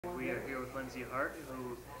We are here with Lindsay Hart,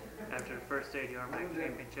 who, after the first day of the RMAC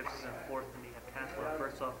Championships, is in fourth in the heptathlon.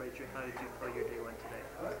 First off, Rachel, how did you feel your day went today?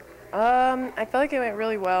 I felt like it went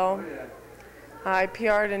really well. I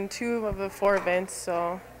PR'd in 2 of the 4 events,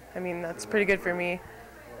 so I mean that's pretty good for me.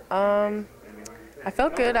 I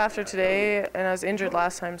felt good after today, and I was injured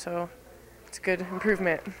last time, so it's a good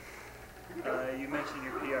improvement. You mentioned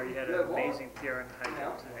your PR. You had an amazing PR in the high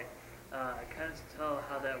jump today. Kind of tell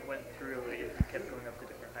how that went through if you kept going up to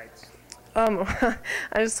different heights.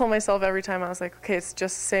 I just told myself every time, I was like, okay, it's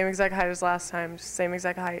just the same exact height as last time, just same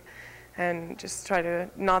exact height, and just try to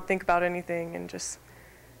not think about anything and just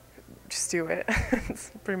do it.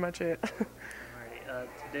 That's pretty much it. Alrighty.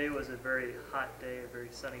 Today was a very hot day, a very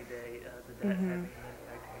sunny day. Did that have any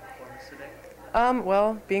impact on your performance today?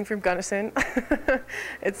 Well, being from Gunnison,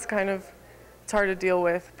 it's hard to deal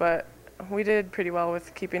with, but we did pretty well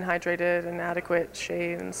with keeping hydrated and adequate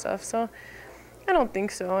shade and stuff, so I don't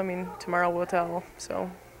think so. I mean, tomorrow will tell,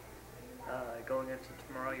 so. Going into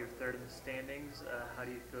tomorrow, you're third in the standings. How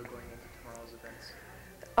do you feel going into tomorrow's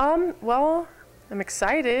events? Well, I'm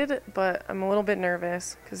excited, but I'm a little bit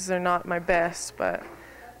nervous because they're not my best, but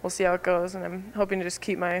we'll see how it goes, and I'm hoping to just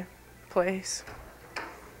keep my place. All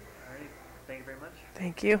right. Thank you very much.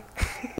 Thank you.